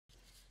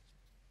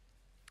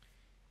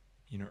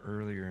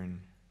Earlier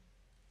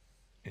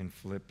in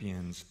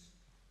Philippians,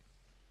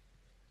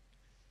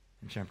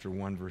 in chapter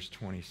 1, verse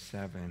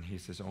 27, he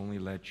says, only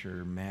let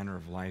your manner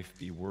of life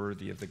be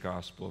worthy of the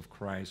gospel of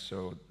Christ,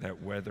 so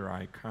that whether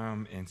I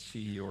come and see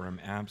you or am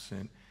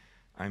absent,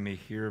 I may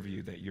hear of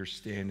you that you're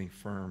standing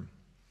firm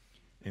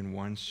in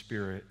one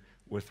spirit,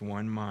 with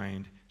one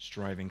mind,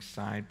 striving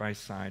side by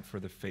side for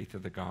the faith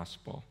of the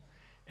gospel,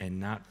 and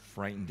not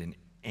frightened in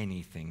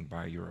anything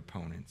by your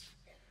opponents.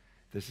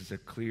 This is a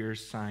clear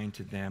sign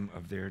to them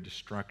of their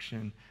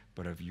destruction,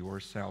 but of your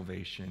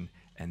salvation,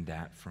 and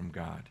that from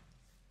God.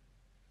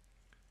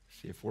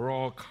 See, if we're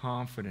all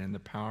confident in the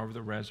power of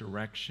the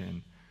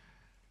resurrection,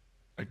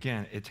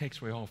 again, it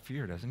takes away all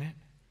fear, doesn't it?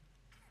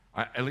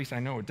 At least I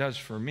know it does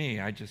for me.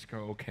 I just go,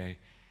 okay,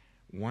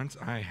 once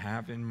I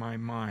have in my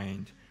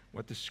mind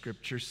what the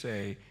scriptures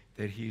say,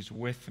 that he's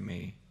with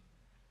me,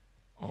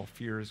 all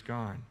fear is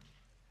gone.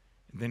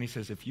 And then he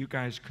says, if you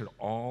guys could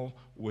all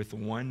with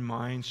one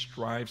mind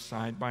strive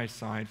side by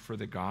side for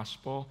the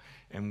gospel,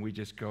 and we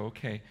just go,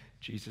 okay,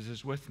 Jesus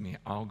is with me.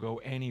 I'll go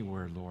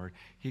anywhere, Lord.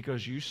 He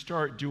goes, you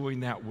start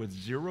doing that with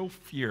zero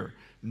fear,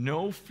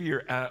 no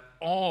fear at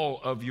all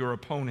of your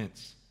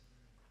opponents.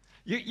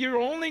 You're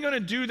only going to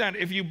do that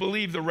if you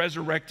believe the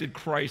resurrected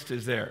Christ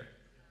is there.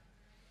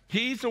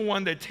 He's the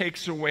one that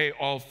takes away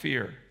all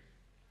fear.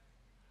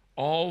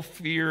 All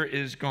fear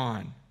is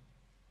gone.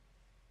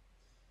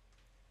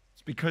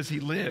 It's because he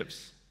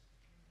lives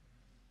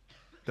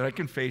that I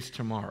can face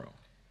tomorrow,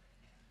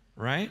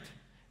 right?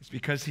 It's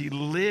because he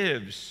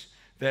lives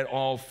that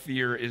all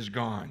fear is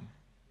gone.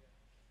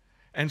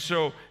 And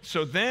so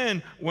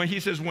then when he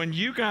says, when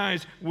you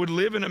guys would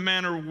live in a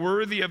manner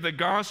worthy of the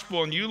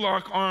gospel and you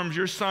lock arms,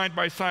 you're side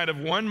by side of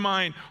one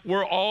mind,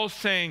 we're all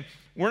saying,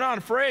 we're not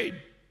afraid.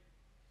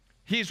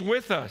 He's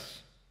with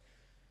us.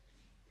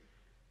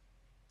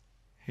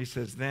 He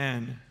says,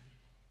 then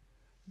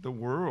the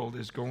world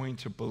is going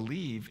to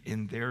believe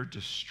in their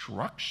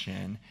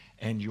destruction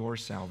and your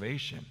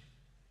salvation.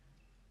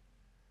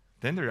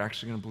 Then they're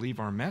actually going to believe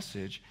our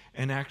message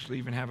and actually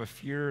even have a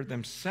fear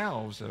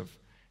themselves of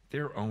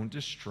their own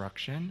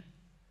destruction.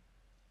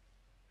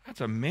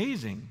 That's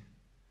amazing.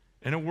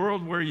 In a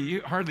world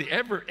where hardly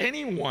ever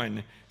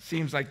anyone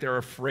seems like they're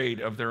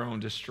afraid of their own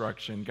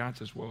destruction, God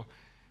says, well,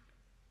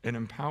 an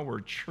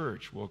empowered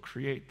church will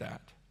create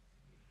that.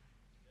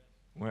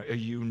 Well, a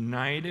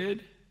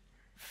united,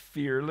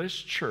 fearless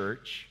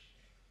church,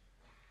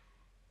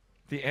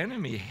 the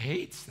enemy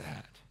hates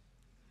that.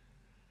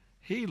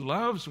 He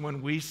loves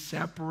when we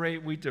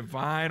separate, we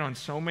divide on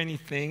so many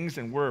things,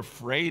 and we're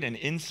afraid and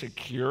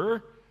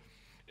insecure,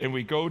 and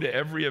we go to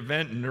every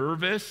event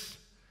nervous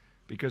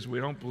because we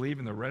don't believe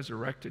in the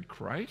resurrected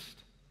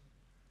Christ.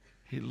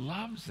 He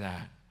loves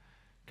that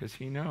because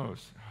he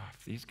knows,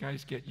 if these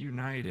guys get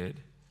united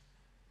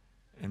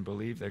and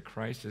believe that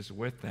Christ is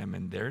with them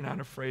and they're not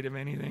afraid of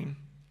anything,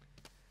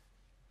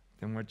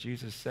 then what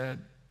Jesus said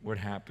would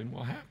happen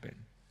will happen.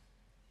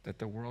 That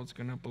the world's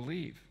going to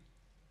believe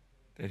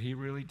that he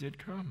really did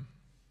come.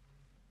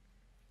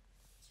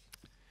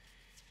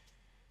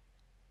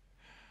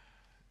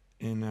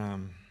 In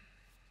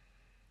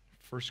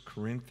 1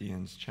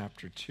 Corinthians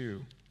chapter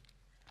 2,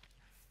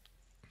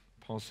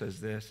 Paul says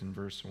this in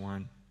verse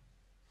 1.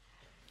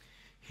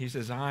 He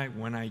says,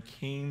 when I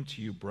came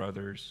to you,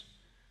 brothers,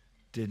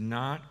 did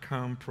not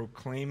come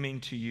proclaiming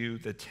to you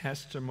the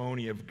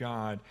testimony of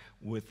God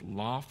with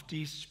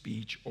lofty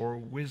speech or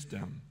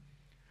wisdom,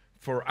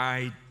 for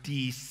I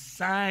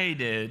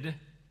decided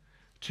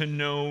to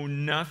know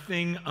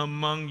nothing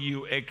among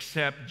you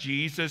except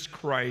Jesus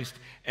Christ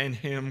and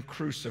him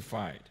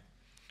crucified.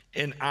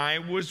 And I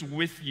was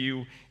with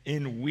you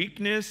in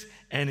weakness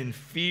and in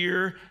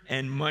fear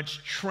and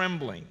much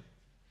trembling.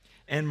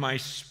 And my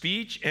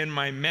speech and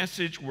my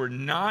message were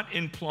not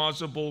in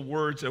plausible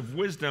words of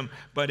wisdom,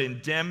 but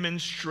in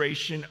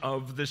demonstration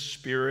of the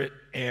Spirit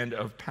and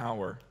of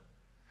power,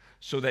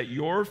 so that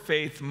your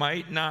faith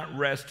might not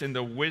rest in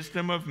the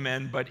wisdom of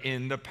men, but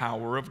in the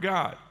power of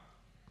God.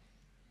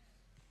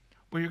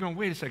 Well, you're going,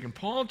 wait a second.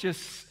 Paul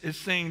just is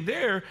saying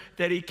there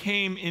that he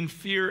came in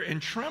fear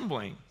and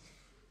trembling.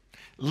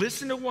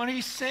 Listen to what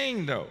he's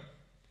saying, though.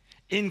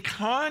 In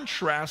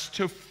contrast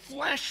to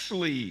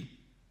fleshly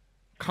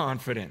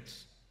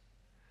confidence,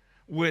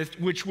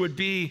 which would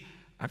be,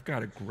 I've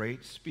got a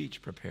great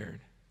speech prepared.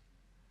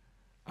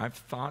 I've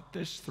thought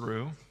this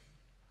through,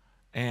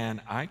 and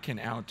I can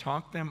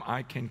out-talk them.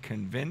 I can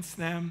convince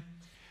them.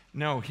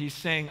 No, he's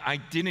saying, I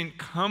didn't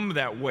come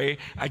that way.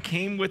 I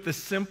came with a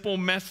simple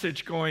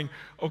message going,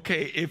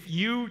 okay, if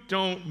you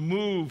don't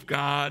move,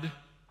 God,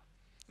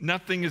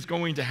 nothing is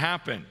going to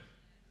happen.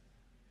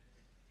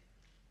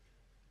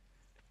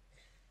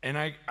 And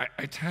I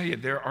tell you,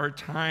 there are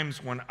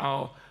times when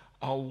I'll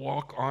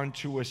walk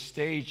onto a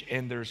stage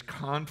and there's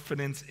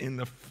confidence in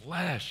the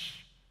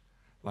flesh.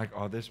 Like,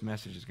 oh, this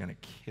message is going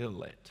to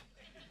kill it.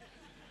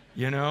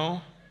 You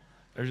know?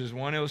 There's just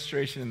one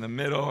illustration in the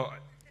middle.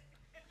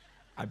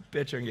 I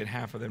bet you I can get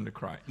half of them to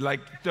cry.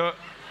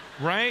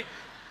 Right?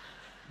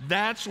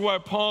 That's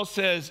what Paul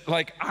says.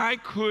 Like, I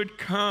could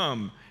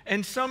come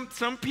And some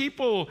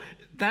people,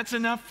 that's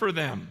enough for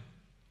them.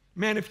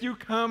 Man, if you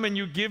come and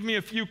you give me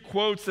a few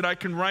quotes that I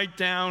can write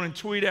down and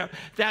tweet out,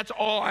 that's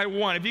all I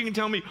want. If you can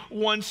tell me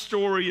one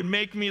story and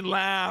make me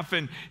laugh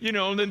and,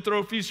 and then throw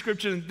a few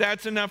scriptures,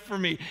 that's enough for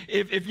me.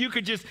 If you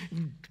could just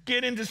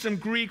get into some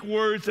Greek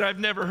words that I've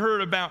never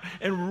heard about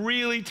and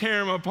really tear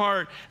them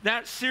apart,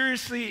 that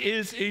seriously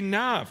is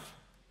enough.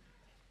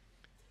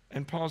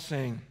 And Paul's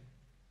saying,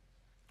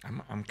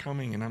 I'm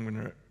coming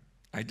and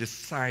I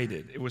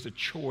decided, it was a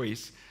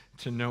choice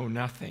to know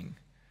nothing.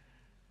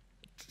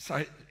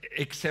 So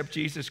except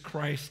Jesus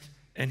Christ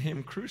and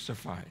him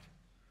crucified.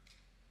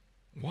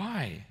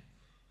 Why?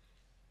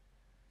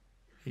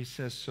 He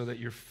says, so that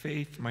your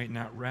faith might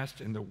not rest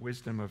in the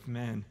wisdom of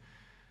men,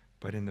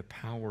 but in the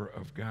power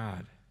of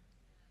God.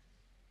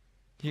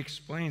 He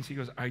explains, he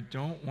goes, I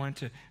don't want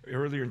to,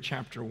 earlier in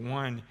chapter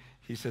 1,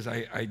 he says,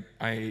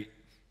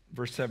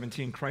 verse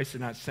 17, Christ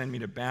did not send me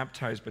to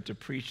baptize, but to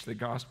preach the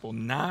gospel,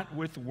 not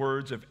with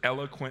words of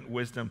eloquent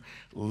wisdom,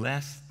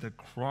 lest the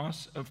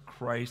cross of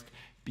Christ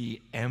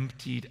be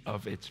emptied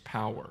of its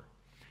power.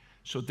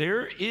 So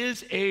there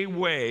is a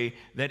way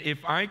that if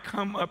I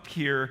come up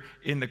here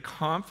in the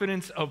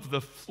confidence of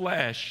the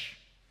flesh,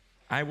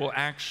 I will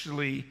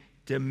actually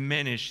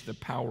diminish the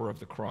power of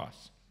the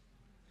cross.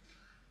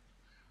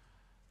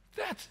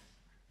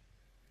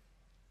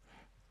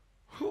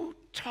 Who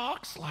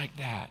talks like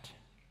that?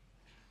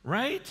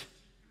 Right?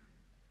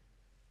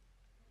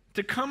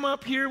 To come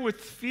up here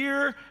with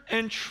fear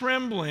and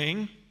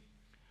trembling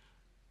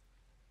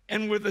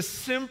and with a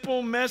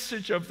simple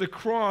message of the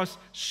cross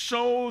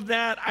so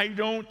that I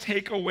don't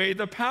take away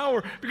the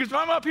power. Because if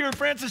I'm up here and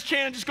Francis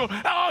Chan just go,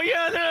 oh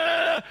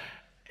yeah,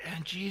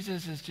 and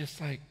Jesus is just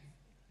like,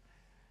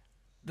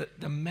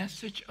 the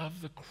message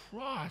of the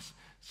cross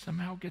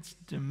somehow gets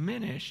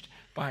diminished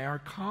by our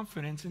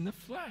confidence in the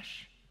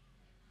flesh.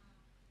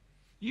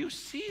 You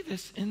see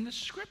this in the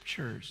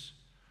scriptures.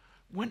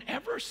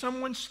 Whenever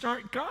someone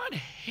God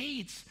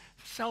hates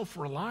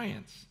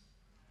self-reliance.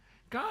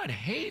 God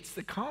hates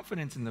the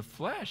confidence in the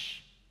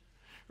flesh.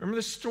 Remember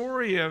the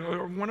story of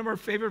one of our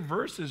favorite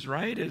verses,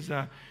 right? It's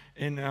one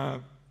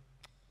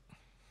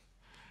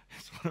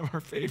of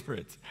our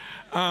favorites.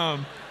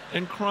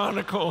 In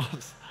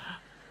Chronicles.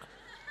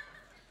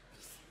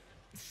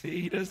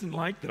 See, he doesn't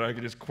like that I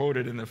could just quote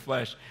it in the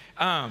flesh.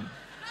 I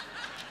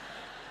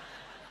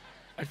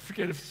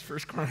forget if it's 1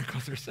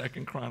 Chronicles or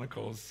 2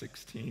 Chronicles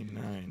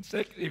 16:9.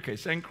 Okay,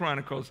 2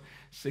 Chronicles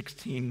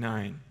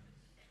 16:9.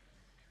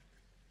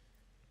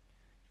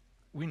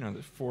 We know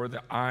this. For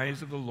the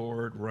eyes of the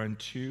Lord run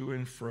to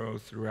and fro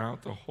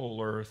throughout the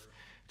whole earth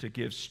to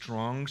give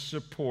strong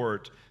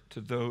support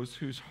to those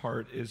whose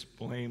heart is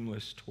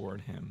blameless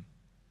toward him.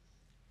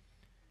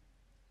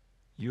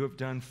 You have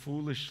done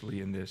foolishly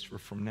in this, for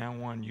from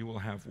now on you will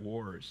have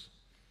wars.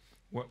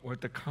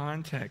 What the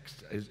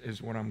context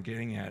is what I'm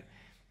getting at.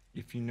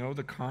 If you know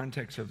the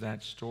context of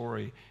that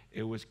story,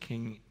 it was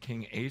King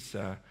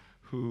Asa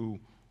who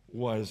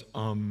was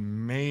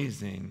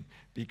amazing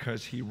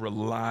because he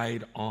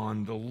relied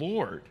on the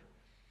Lord.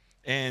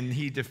 And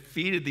he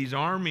defeated these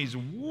armies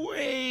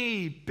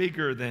way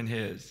bigger than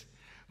his.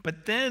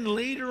 But then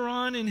later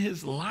on in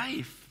his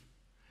life,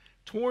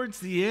 towards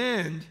the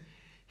end,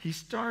 he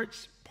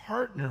starts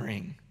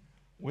partnering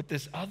with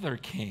this other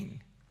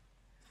king.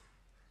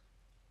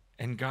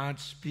 And God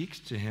speaks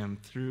to him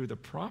through the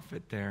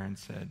prophet there and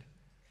said,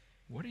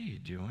 what are you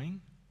doing?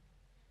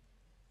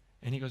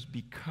 And he goes,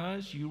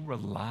 because you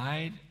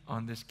relied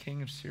on this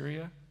king of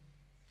Syria,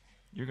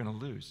 you're going to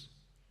lose.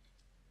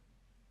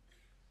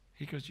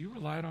 He goes, you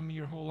relied on me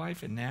your whole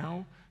life, and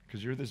now,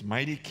 because you're this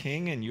mighty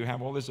king and you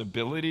have all this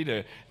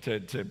ability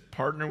to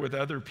partner with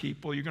other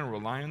people, you're going to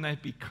rely on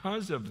that.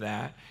 Because of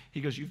that,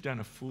 he goes, you've done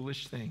a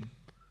foolish thing.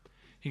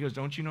 He goes,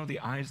 don't you know the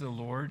eyes of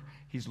the Lord?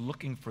 He's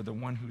looking for the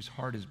one whose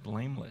heart is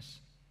blameless.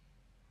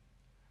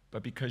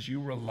 But because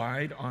you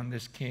relied on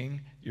this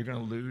king, you're going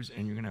to lose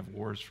and you're going to have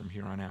wars from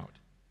here on out.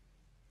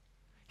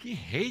 He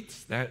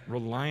hates that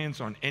reliance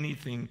on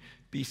anything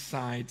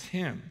besides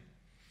him.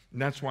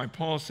 And that's why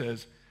Paul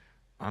says,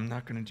 I'm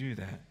not going to do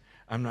that.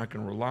 I'm not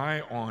going to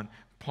rely on.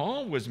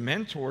 Paul was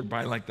mentored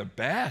by like the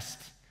best.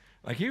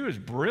 Like he was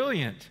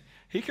brilliant.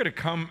 He could have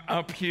come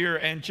up here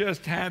and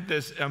just had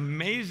this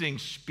amazing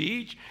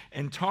speech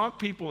and talked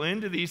people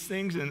into these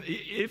things. And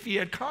if he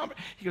had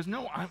he goes,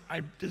 no,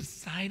 I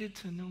decided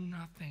to know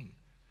nothing.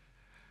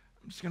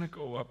 I'm just going to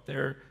go up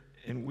there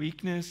in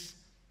weakness.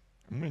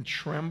 I'm going to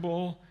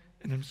tremble.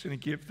 And I'm just going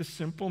to give the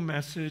simple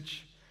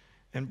message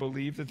and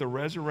believe that the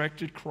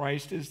resurrected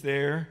Christ is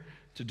there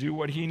to do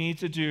what he needs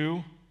to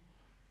do.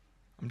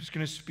 I'm just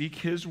going to speak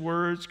his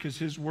words because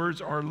his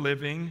words are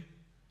living.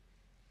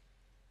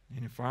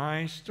 And if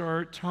I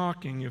start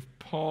talking, if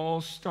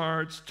Paul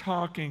starts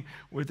talking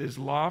with his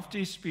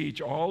lofty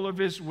speech, all of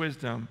his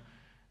wisdom,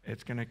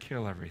 it's going to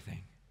kill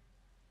everything.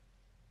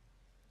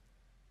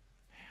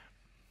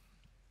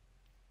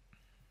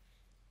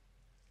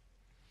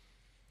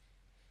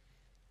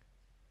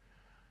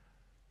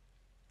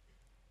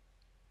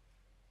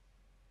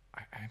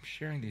 I I'm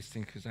sharing these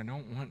things because I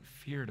don't want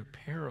fear to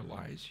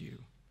paralyze you.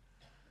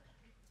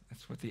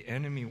 That's what the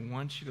enemy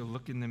wants you to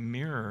look in the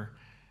mirror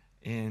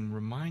and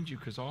remind you,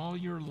 because all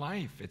your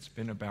life it's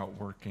been about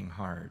working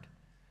hard.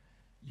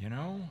 You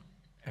know,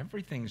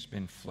 everything's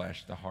been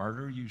flesh. The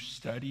harder you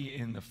study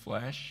in the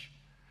flesh,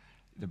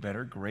 the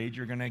better grade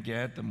you're going to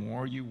get. The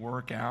more you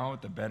work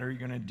out, the better you're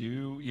going to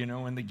do,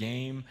 in the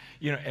game.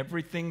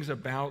 Everything's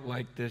about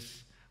like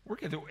this.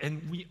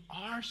 And we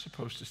are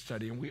supposed to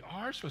study, and we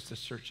are supposed to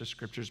search the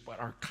scriptures, but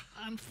our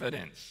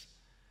confidence,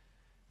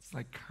 it's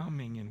like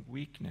coming in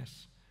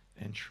weakness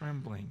and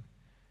trembling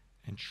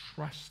and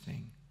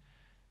trusting.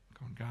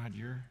 Going, God,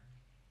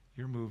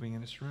 you're moving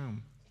in this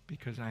room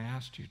because I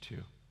asked you to.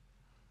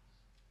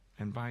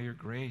 And by your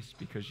grace,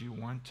 because you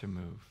want to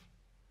move.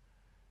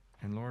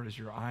 And Lord, as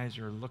your eyes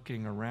are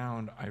looking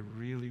around, I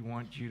really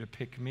want you to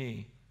pick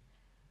me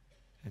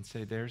and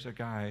say, there's a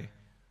guy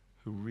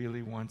who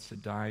really wants to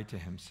die to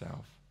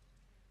himself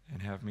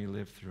and have me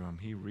live through him.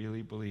 He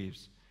really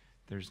believes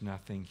there's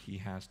nothing he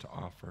has to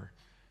offer.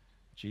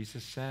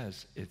 Jesus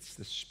says it's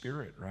the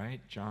Spirit, right?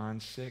 John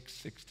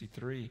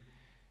 6:63.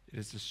 It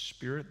is the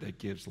Spirit that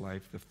gives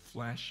life. The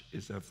flesh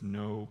is of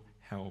no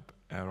help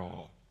at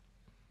all.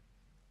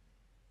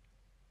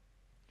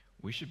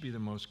 We should be the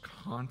most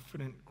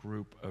confident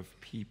group of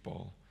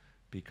people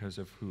because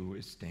of who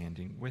is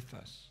standing with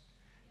us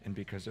and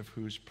because of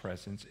whose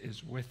presence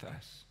is with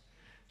us.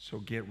 So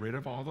get rid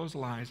of all those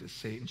lies that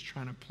Satan's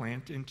trying to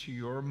plant into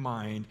your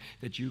mind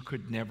that you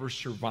could never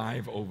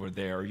survive over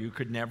there, you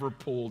could never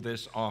pull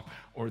this off,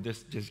 or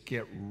this. Just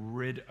get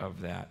rid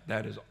of that.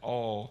 That is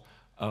all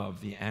of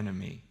the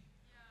enemy.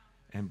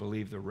 And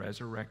believe the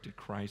resurrected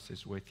Christ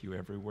is with you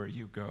everywhere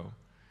you go.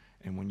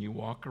 And when you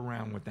walk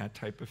around with that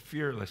type of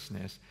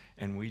fearlessness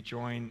and we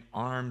join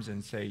arms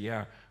and say,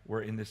 yeah,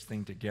 we're in this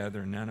thing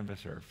together, none of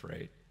us are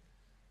afraid.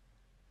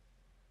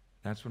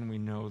 That's when we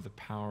know the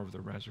power of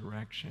the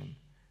resurrection.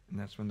 And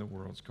that's when the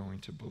world's going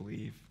to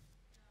believe.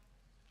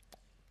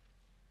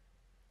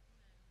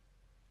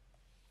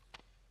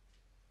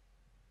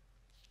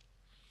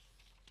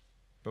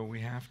 But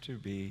we have to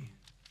be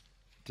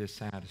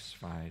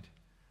dissatisfied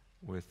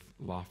with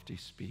lofty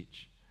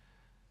speech,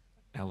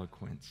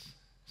 eloquence,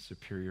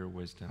 superior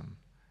wisdom.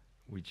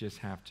 We just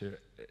have to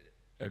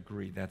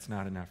agree that's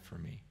not enough for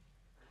me.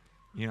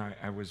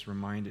 I was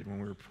reminded when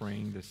we were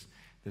praying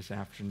this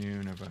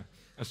afternoon of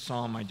a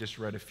psalm I just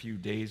read a few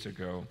days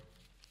ago.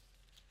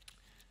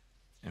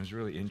 It was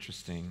really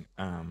interesting.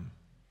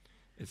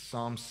 It's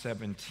Psalm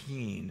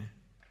 17.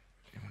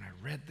 And when I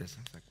read this,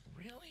 I was like,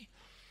 really?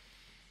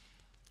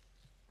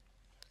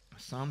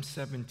 Psalm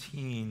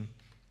 17,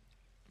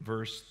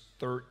 verse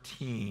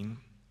 13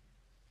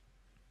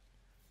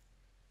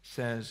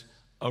 says,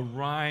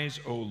 "Arise,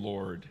 O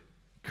Lord,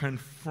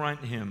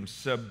 confront him,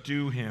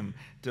 subdue him,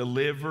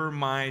 deliver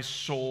my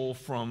soul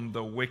from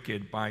the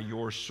wicked by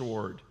your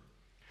sword.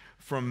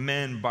 From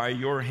men by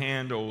your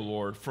hand, O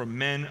Lord, from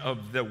men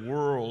of the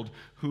world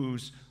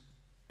whose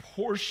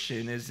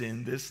portion is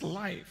in this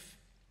life.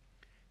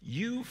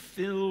 You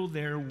fill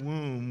their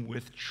womb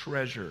with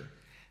treasure.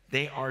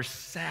 They are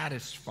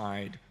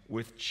satisfied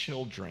with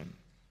children,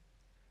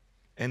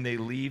 and they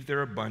leave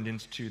their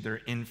abundance to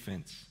their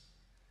infants.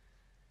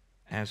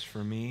 As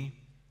for me,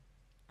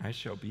 I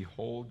shall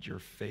behold your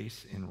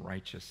face in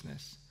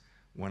righteousness.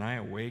 When I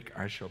awake,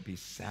 I shall be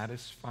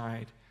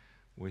satisfied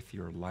with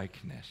your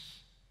likeness."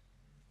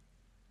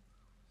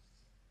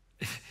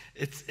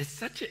 It's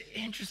such an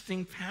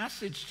interesting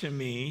passage to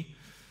me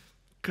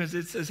because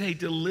it says, hey,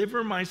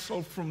 deliver my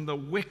soul from the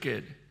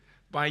wicked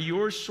by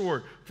your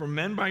sword, from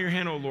men by your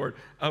hand, O Lord,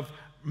 of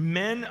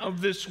men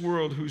of this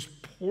world whose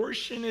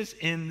portion is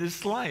in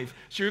this life.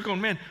 So you're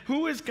going, man,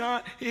 who is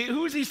God?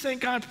 Who is he saying,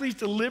 God, please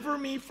deliver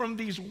me from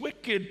these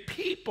wicked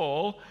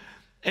people?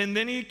 And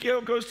then he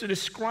goes to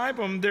describe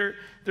them.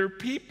 They're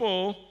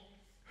people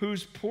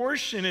whose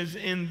portion is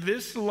in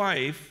this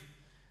life.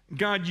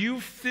 God, you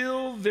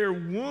fill their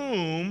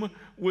womb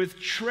with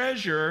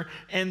treasure,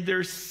 and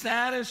they're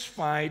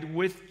satisfied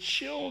with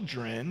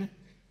children,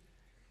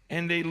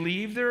 and they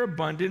leave their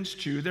abundance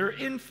to their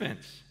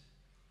infants.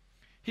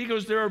 He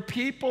goes, there are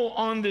people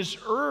on this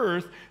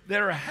earth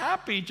that are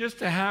happy just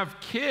to have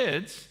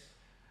kids,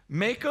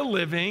 make a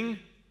living,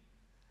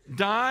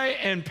 die,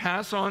 and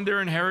pass on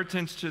their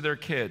inheritance to their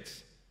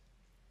kids.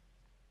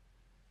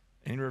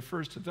 And he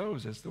refers to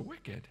those as the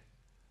wicked.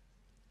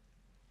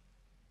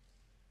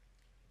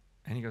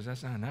 And he goes,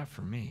 that's not enough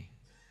for me.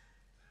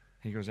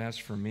 He goes, as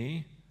for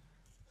me,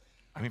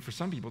 for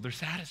some people, they're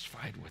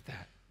satisfied with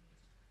that.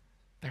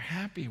 They're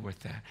happy with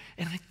that.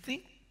 And I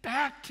think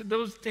back to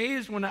those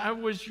days when I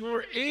was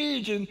your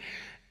age,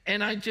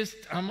 and I'm just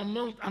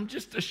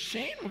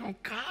ashamed. I'm going,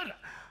 God,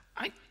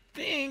 I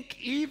think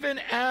even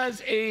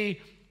as a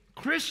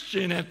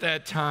Christian at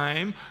that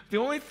time, the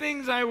only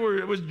things I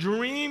was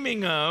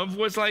dreaming of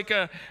was like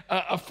a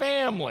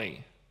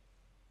family.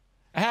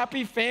 A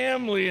happy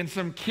family and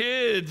some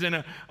kids and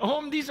a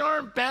home. These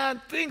aren't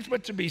bad things,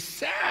 but to be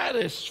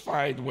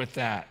satisfied with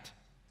that.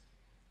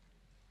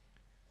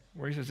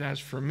 Where he says, as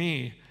for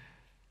me,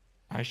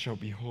 I shall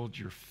behold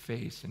your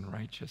face in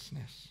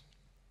righteousness.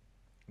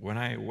 When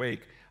I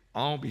awake,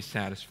 I'll be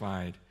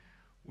satisfied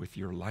with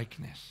your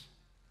likeness.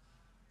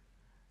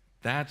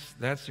 That's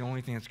the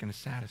only thing that's going to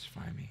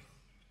satisfy me.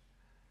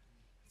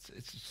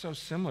 It's so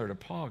similar to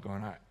Paul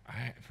going,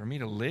 for me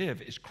to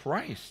live is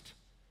Christ.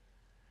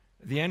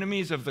 The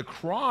enemies of the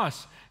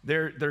cross,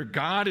 their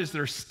God is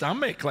their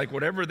stomach. Like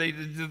whatever they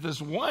did this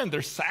one,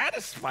 they're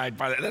satisfied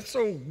by that. That's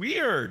so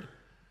weird.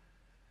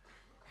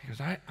 He goes,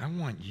 I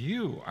want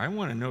you. I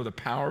want to know the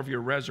power of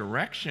your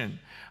resurrection.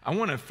 I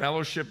want to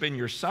fellowship in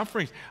your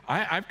sufferings.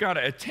 I've got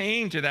to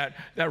attain to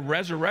that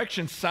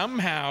resurrection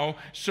somehow.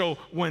 So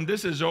when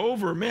this is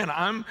over, man,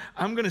 I'm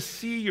going to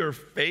see your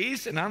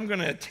face and I'm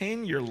going to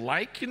attain your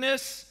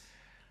likeness.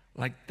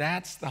 Like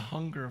that's the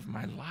hunger of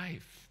my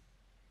life.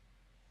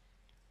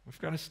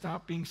 We've got to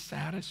stop being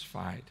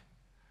satisfied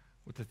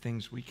with the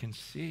things we can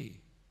see.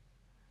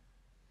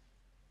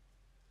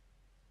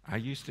 I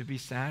used to be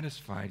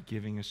satisfied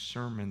giving a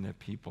sermon that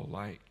people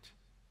liked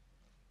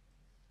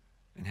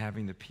and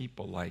having the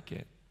people like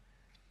it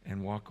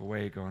and walk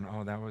away going,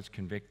 oh, that was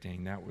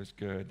convicting, that was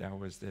good, that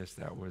was this,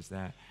 that was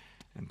that.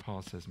 And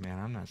Paul says, man,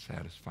 I'm not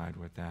satisfied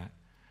with that.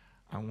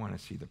 I want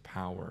to see the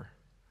power.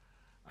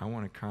 I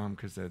want to come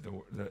because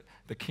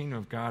the kingdom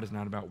of God is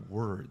not about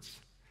words.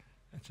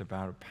 It's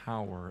about a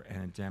power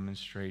and a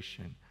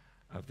demonstration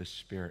of the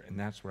Spirit. And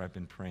that's what I've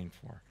been praying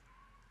for.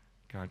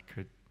 God,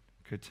 could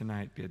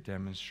tonight be a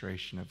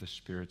demonstration of the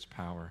Spirit's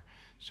power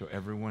so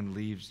everyone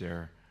leaves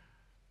there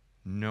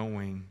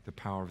knowing the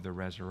power of the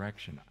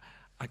resurrection.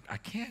 I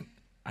can't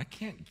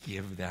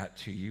give that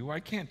to you. I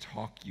can't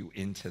talk you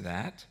into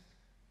that.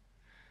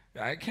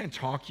 I can't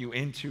talk you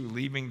into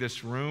leaving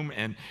this room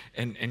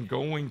and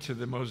going to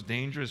the most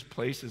dangerous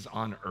places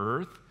on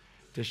earth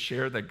to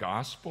share the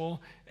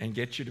gospel and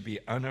get you to be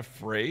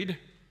unafraid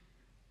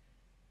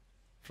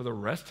for the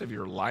rest of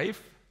your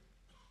life.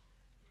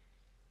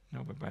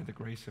 No, but by the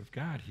grace of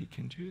God, he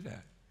can do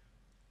that.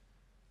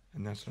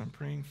 And that's what I'm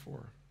praying for.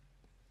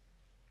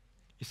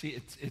 You see,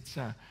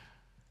 I was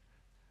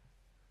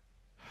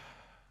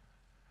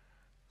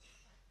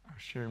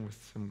sharing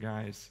with some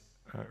guys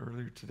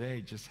earlier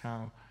today just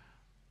how,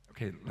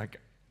 like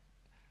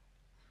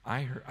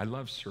I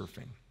love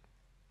surfing.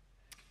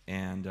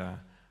 And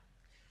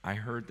I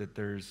heard that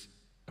there's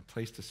a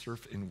place to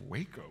surf in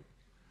Waco.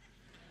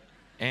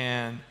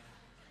 And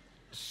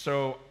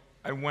so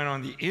I went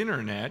on the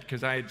internet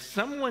because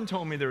someone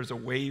told me there was a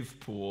wave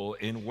pool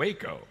in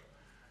Waco.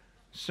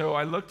 So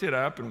I looked it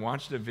up and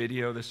watched a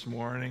video this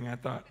morning. I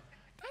thought,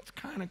 that's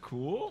kind of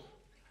cool,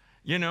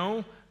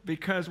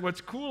 because what's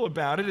cool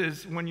about it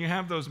is when you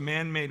have those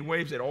man-made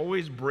waves, it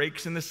always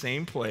breaks in the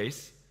same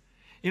place.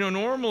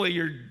 Normally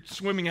you're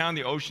swimming out in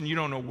the ocean, you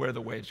don't know where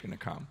the wave's going to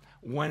come,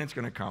 when it's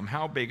going to come,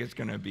 how big it's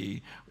going to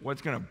be,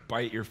 what's going to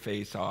bite your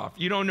face off.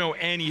 You don't know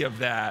any of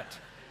that.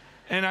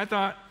 And I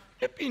thought,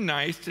 it'd be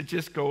nice to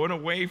just go in a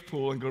wave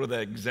pool and go to the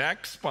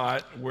exact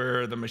spot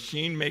where the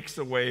machine makes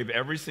the wave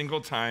every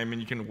single time and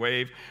you can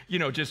wave,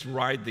 just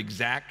ride the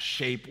exact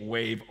shape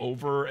wave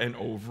over and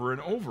over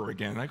and over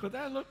again. And I go,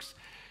 that looks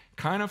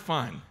kind of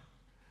fun.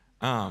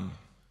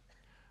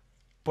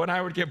 But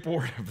I would get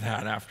bored of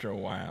that after a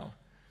while.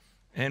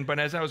 But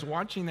as I was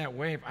watching that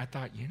wave, I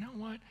thought, you know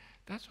what?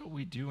 That's what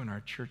we do in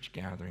our church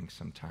gatherings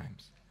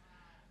sometimes.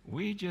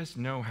 We just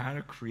know how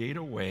to create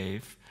a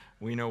wave.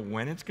 We know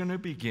when it's going to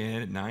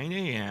begin at 9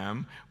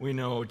 a.m. We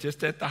know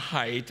just at the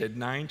height at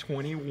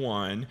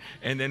 9:21.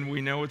 And then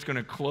we know it's going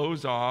to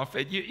close off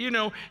at,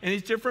 in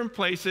these different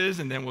places.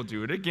 And then we'll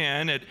do it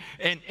again.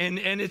 And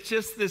it's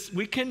just this,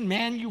 we can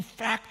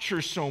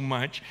manufacture so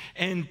much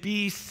and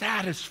be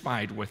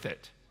satisfied with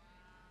it.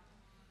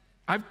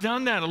 I've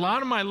done that a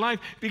lot of my life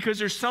because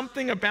there's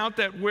something about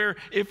that where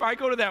if I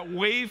go to that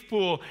wave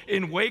pool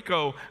in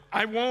Waco,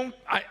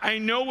 I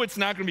know it's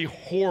not going to be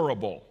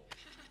horrible.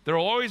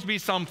 There'll always be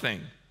something.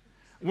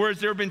 Whereas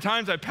there have been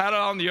times I paddle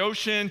out in the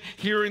ocean,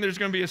 hearing there's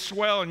going to be a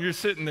swell, and you're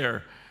sitting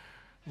there,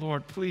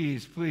 Lord,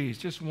 please,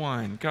 just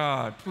one.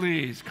 God,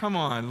 please, come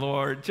on,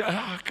 Lord.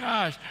 Oh,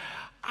 gosh.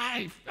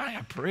 I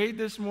prayed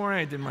this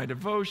morning. I did my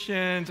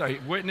devotions. I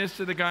witnessed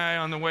to the guy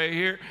on the way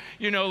here.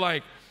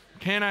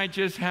 Can I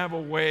just have a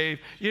wave?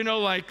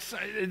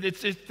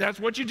 That's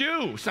what you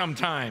do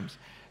sometimes.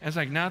 And it's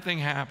like nothing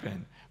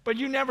happened. But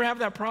you never have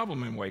that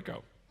problem in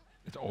Waco.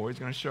 It's always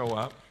going to show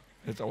up.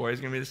 It's always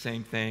going to be the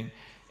same thing.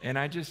 And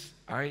I just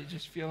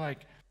feel like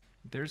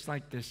there's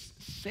like this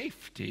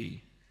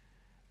safety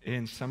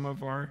in some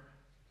of our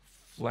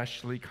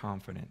fleshly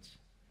confidence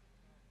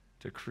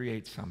to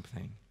create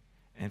something.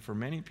 And for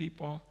many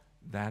people,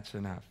 that's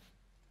enough.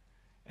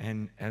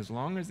 And as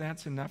long as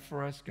that's enough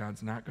for us,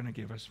 God's not going to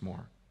give us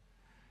more.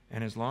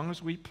 And as long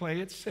as we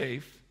play it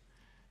safe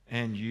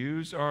and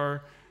use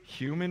our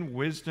human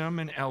wisdom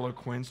and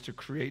eloquence to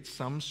create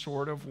some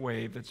sort of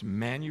wave that's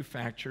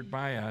manufactured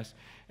by us,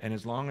 and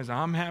as long as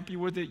I'm happy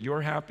with it,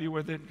 you're happy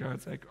with it,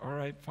 God's like, all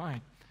right,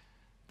 fine.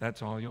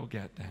 That's all you'll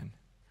get then.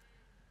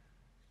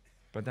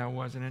 But that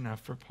wasn't enough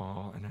for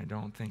Paul, and I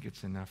don't think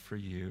it's enough for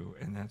you,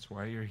 and that's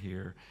why you're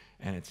here.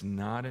 And it's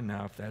not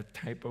enough. That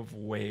type of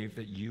wave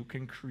that you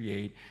can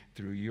create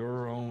through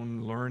your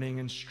own learning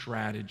and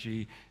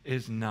strategy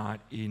is not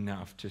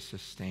enough to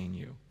sustain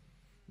you.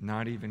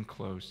 Not even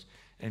close.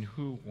 And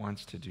who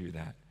wants to do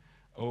that?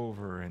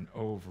 Over and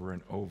over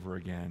and over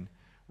again,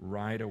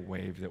 ride a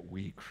wave that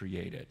we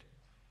created.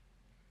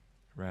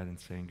 Rather than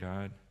saying,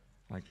 God,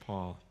 like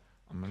Paul,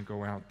 I'm going to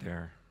go out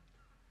there.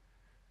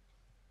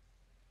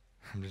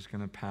 I'm just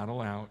going to paddle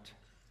out.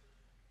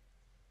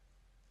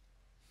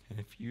 And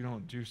if you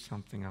don't do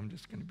something, I'm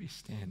just going to be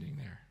standing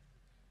there.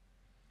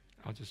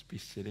 I'll just be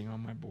sitting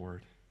on my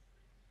board.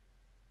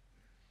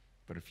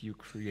 But if you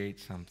create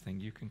something,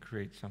 you can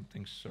create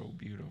something so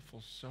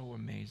beautiful, so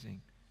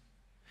amazing.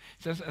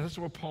 So that's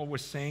what Paul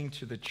was saying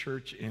to the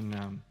church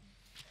in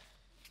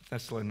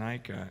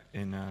Thessalonica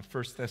in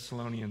 1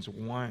 Thessalonians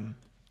 1.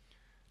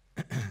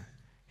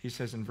 He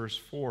says in verse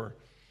 4,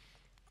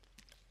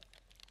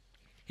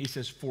 he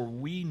says, "For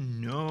we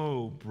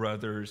know,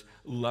 brothers,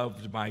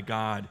 loved by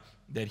God,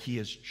 that he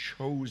has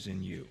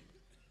chosen you,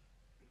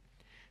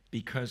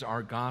 because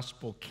our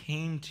gospel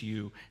came to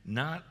you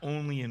not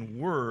only in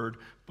word,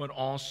 but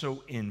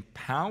also in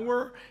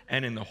power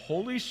and in the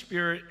Holy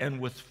Spirit and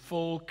with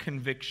full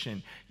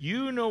conviction.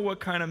 You know what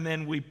kind of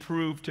men we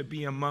proved to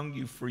be among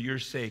you for your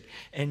sake.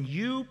 And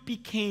you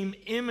became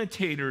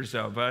imitators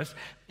of us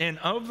and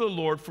of the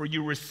Lord, for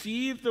you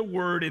received the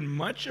word in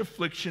much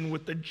affliction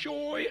with the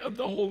joy of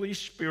the Holy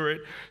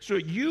Spirit. So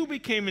you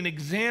became an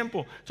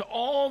example to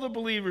all the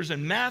believers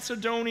in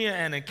Macedonia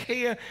and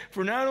Achaia.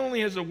 For not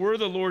only has the word of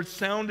the Lord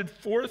sounded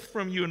forth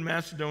from you in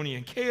Macedonia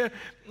and Achaia,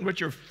 but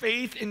your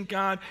faith in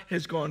God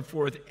has gone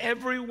forth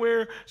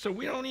everywhere, so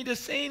we don't need to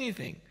say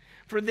anything.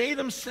 For they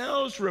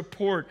themselves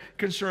report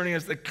concerning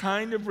us the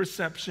kind of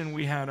reception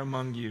we had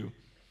among you,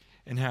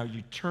 and how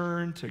you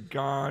turned to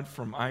God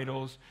from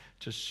idols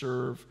to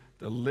serve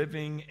the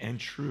living and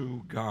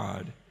true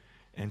God,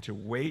 and to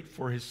wait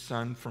for his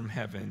Son from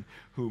heaven,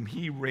 whom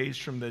he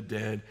raised from the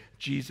dead,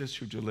 Jesus,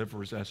 who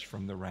delivers us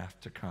from the wrath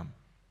to come."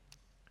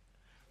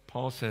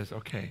 Paul says,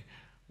 okay,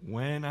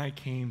 when I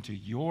came to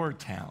your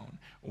town,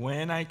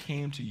 when I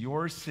came to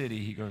your city,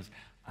 he goes,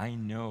 I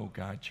know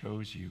God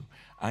chose you.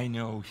 I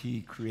know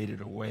he created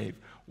a wave.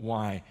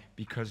 Why?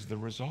 Because of the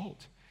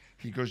result.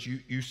 He goes,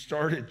 you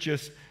started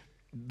just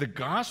the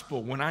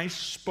gospel. When I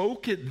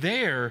spoke it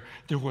there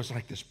was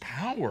like this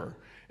power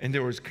and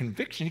there was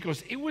conviction. He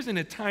goes, it was in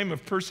a time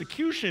of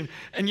persecution,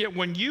 and yet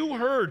when you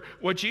heard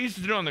what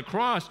Jesus did on the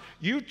cross,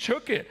 you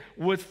took it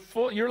with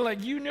full, you're like,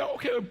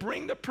 okay,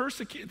 bring the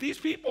persecute. These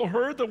people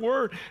heard the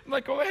word. I'm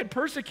like, go ahead,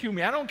 persecute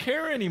me. I don't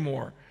care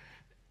anymore.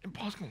 And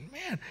Paul's going,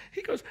 man,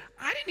 he goes,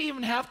 I didn't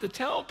even have to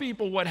tell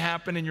people what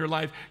happened in your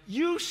life.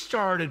 You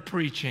started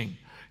preaching.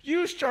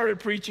 You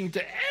started preaching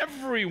to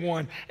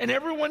everyone, and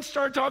everyone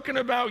started talking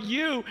about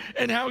you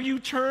and how you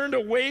turned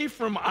away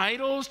from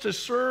idols to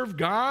serve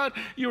God.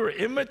 You were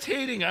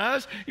imitating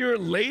us. You were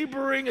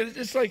laboring.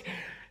 It's like,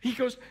 he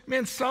goes,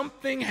 man,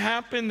 something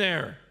happened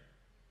there.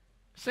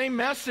 Same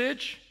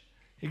message.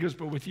 He goes,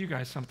 but with you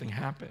guys, something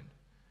happened.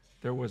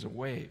 There was a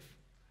wave.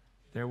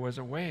 There was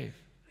a wave.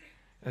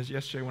 As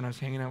yesterday when I was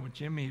hanging out with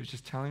Jimmy, he was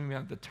just telling me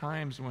about the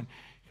times when,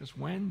 he goes,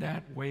 when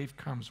that wave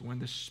comes, when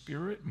the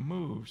Spirit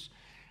moves,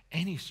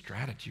 any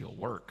strategy will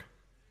work.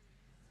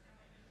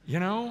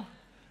 You know?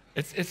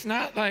 It's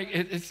not like,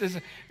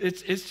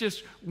 it's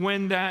just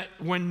when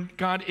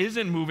God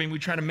isn't moving, we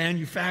try to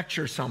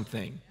manufacture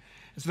something.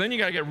 So then you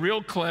got to get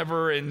real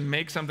clever and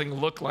make something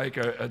look like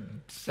a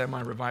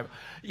semi-revival.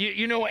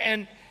 You know,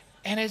 and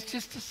it's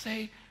just to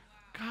say,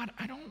 God,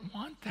 I don't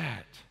want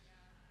that.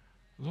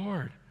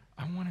 Lord,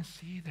 I want to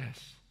see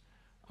this.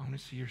 I want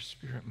to see your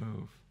Spirit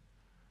move.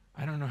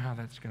 I don't know how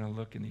that's going to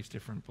look in these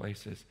different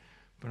places,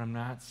 but I'm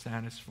not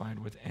satisfied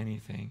with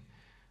anything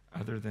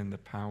other than the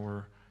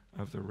power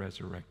of the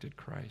resurrected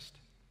Christ.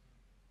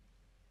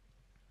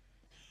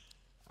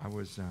 I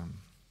was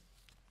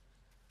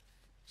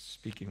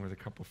speaking with a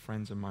couple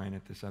friends of mine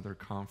at this other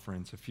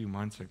conference a few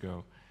months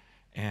ago,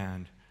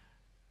 and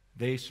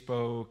they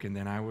spoke, and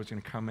then I was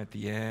going to come at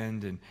the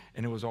end, and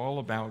it was all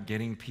about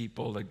getting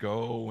people to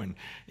go and,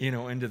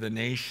 into the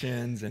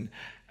nations, and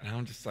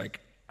I'm just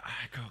like,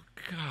 I go,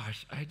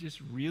 gosh, I just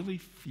really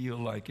feel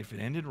like if it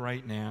ended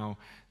right now,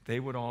 they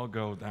would all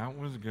go, that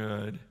was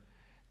good,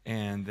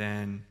 and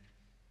then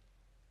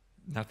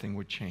nothing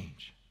would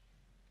change.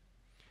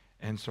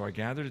 And so I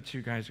gathered the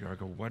two guys together. I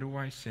go, what do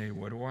I say?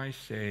 What do I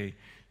say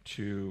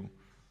to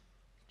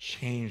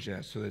change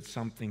that so that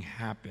something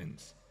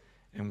happens?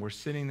 And we're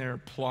sitting there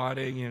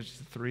plotting, just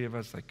the three of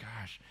us, like,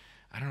 gosh,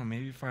 I don't know,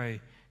 maybe if I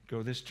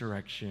go this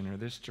direction or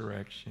this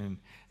direction.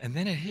 And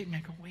then it hit me.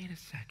 I go, wait a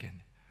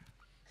second.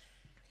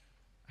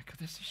 I go,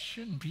 this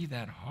shouldn't be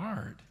that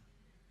hard.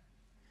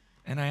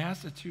 And I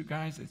asked the two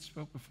guys that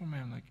spoke before me,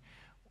 I'm like,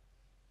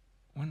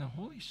 when the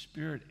Holy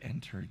Spirit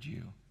entered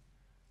you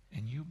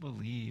and you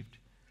believed,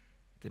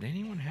 did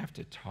anyone have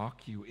to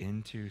talk you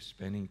into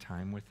spending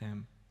time with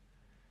him?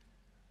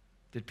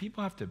 Did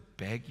people have to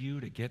beg you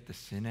to get the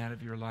sin out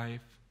of your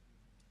life?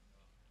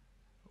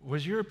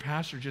 Was your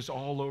pastor just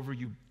all over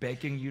you,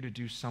 begging you to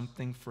do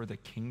something for the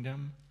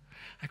kingdom?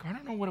 I go, I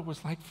don't know what it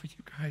was like for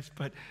you guys,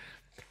 but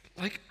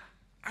like,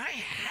 I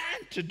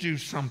had to do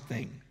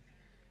something.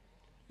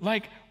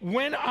 Like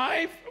when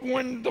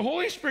the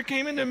Holy Spirit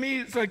came into me,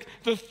 it's like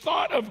the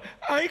thought of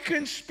I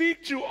can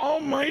speak to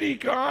Almighty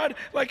God,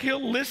 like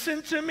He'll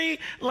listen to me,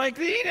 like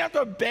He didn't have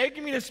to beg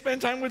me to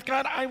spend time with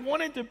God. I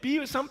wanted to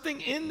be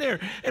something in there.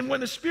 And when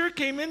the Spirit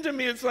came into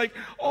me, it's like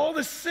all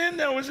the sin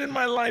that was in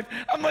my life,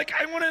 I'm like,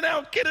 I want it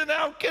out, get it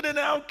out, get it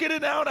out, get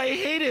it out. I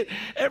hate it.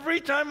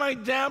 Every time I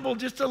dabble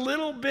just a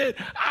little bit,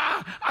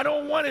 I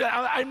don't want it.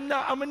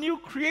 I'm a new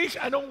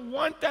creation. I don't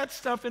want that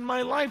stuff in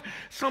my life.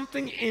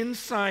 Something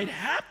inside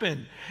happened.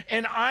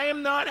 And I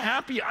am not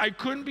happy. I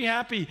couldn't be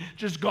happy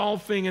just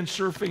golfing and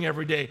surfing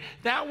every day.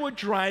 That would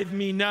drive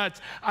me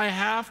nuts. I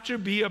have to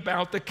be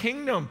about the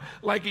kingdom.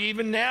 Like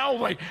even now,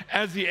 like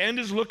as the end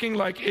is looking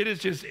like it is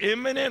just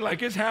imminent,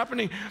 like it's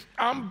happening,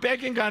 I'm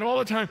begging God all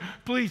the time,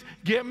 please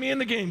get me in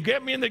the game,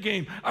 get me in the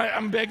game.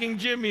 I'm begging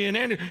Jimmy and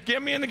Andrew,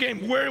 get me in the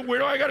game. Where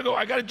do I got to go?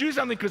 I got to do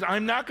something because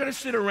I'm not going to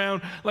sit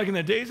around like in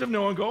the days of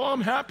Noah and go, oh,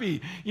 I'm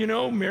happy,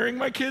 marrying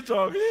my kids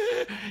off.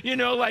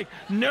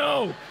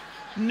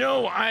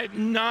 No,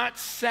 I'm not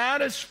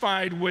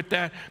satisfied with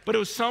that, but it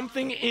was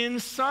something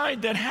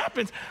inside that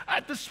happens.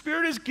 The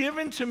Spirit is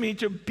given to me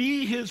to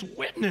be His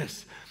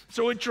witness.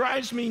 So it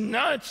drives me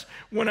nuts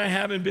when I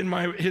haven't been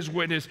His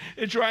witness.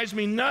 It drives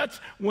me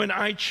nuts when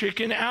I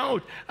chicken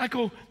out. I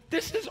go,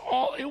 this is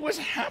all, it was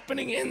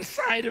happening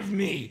inside of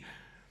me.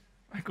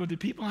 I go, do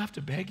people have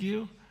to beg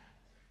you?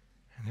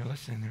 And they're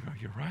listening, they go,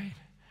 you're right.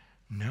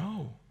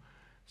 No,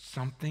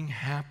 something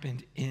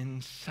happened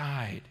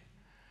inside.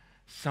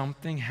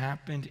 Something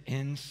happened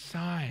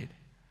inside.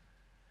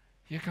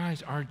 You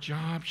guys, our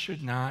job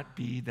should not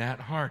be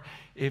that hard.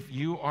 If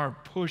you are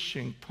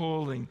pushing,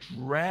 pulling,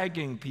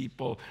 dragging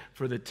people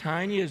for the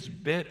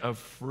tiniest bit of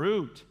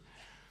fruit,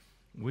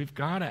 we've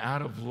got to,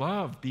 out of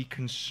love, be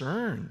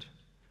concerned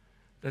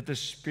that the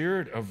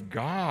Spirit of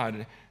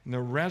God and the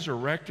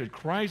resurrected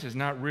Christ is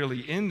not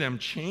really in them,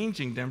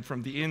 changing them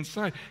from the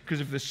inside.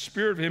 Because if the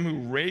Spirit of Him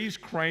who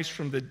raised Christ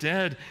from the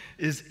dead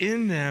is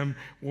in them,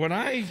 what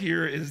I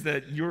hear is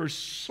that your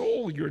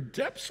soul, your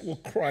depths will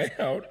cry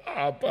out,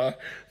 Abba,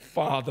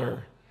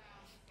 Father.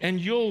 And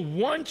you'll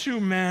want to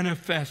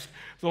manifest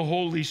the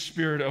Holy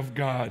Spirit of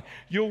God.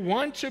 You'll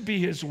want to be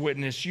His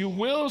witness. You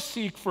will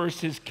seek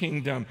first His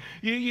kingdom.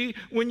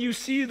 When you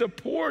see the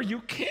poor,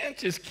 you can't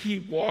just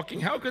keep walking.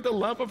 How could the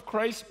love of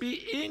Christ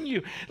be in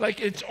you?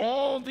 Like it's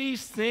all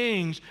these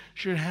things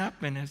should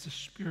happen as the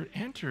Spirit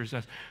enters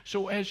us.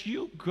 So as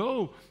you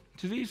go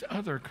to these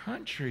other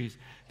countries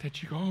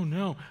that you go, oh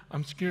no,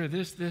 I'm scared of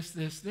this.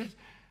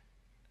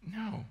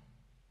 No,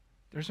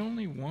 there's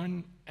only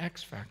one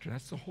X factor.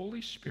 That's the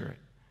Holy Spirit.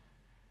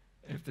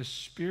 If the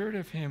Spirit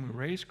of Him who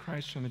raised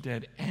Christ from the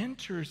dead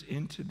enters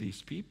into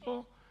these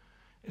people,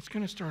 it's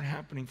going to start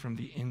happening from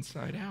the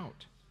inside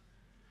out.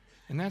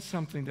 And that's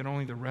something that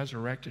only the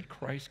resurrected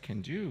Christ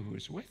can do, who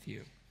is with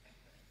you.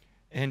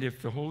 And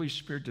if the Holy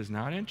Spirit does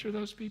not enter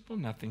those people,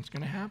 nothing's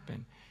going to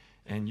happen.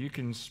 And you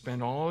can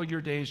spend all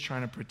your days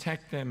trying to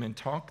protect them and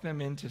talk them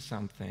into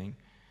something,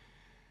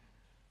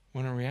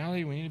 when in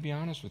reality, we need to be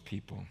honest with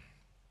people.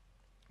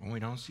 When we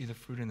don't see the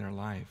fruit in their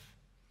life,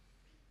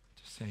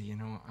 to say,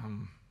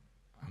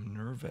 I'm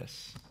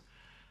nervous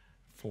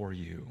for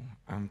you.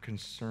 I'm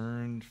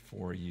concerned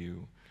for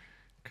you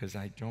because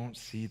I don't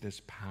see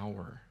this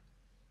power.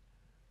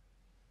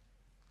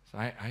 So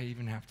I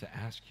even have to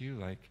ask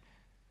you,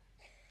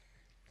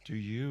 do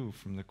you,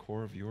 from the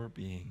core of your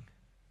being,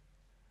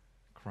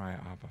 cry,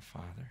 Abba,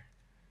 Father?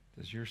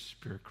 Does your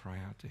spirit cry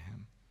out to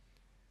Him?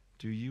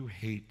 Do you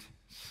hate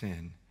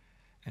sin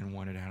and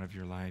want it out of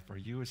your life? Are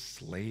you a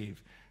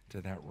slave to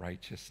that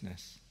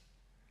righteousness?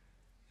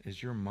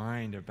 Is your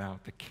mind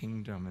about the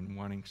kingdom and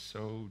wanting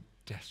so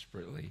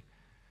desperately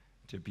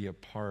to be a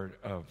part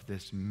of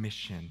this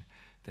mission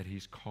that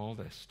He's called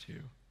us to?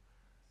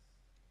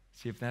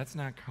 See, if that's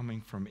not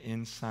coming from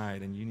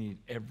inside and you need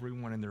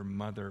everyone and their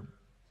mother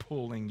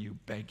pulling you,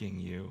 begging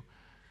you,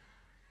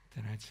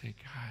 then I'd say,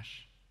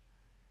 gosh,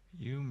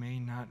 you may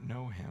not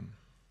know Him.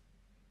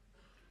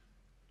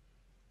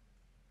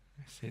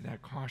 I say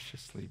that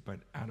cautiously, but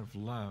out of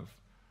love,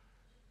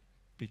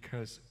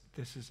 because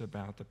this is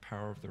about the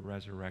power of the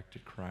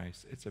resurrected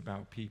Christ. It's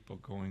about people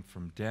going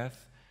from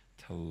death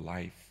to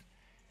life,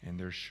 and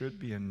there should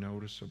be a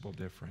noticeable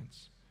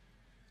difference.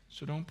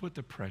 So don't put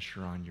the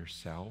pressure on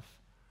yourself,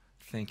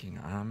 thinking,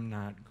 I'm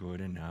not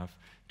good enough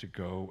to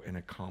go and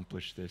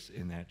accomplish this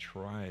in that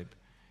tribe.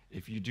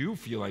 If you do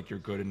feel like you're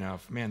good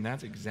enough, man,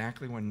 that's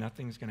exactly when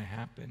nothing's going to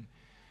happen.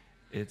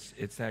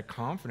 It's that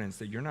confidence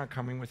that you're not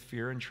coming with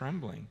fear and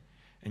trembling.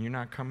 And you're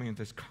not coming with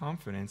this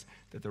confidence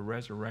that the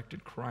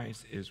resurrected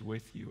Christ is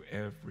with you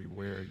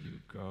everywhere you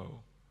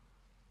go.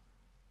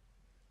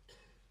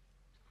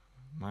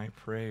 My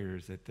prayer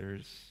is that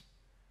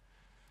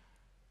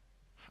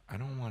I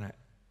don't want to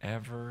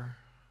ever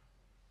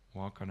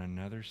walk on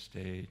another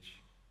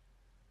stage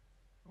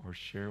or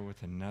share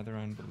with another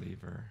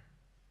unbeliever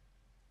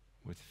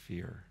with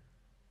fear.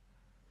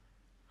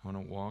 I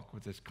want to walk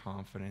with this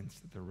confidence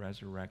that the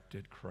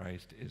resurrected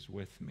Christ is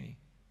with me.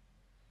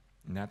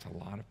 And that's a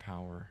lot of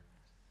power.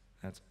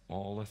 That's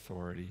all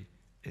authority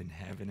in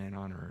heaven and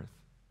on earth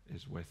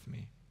is with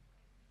me.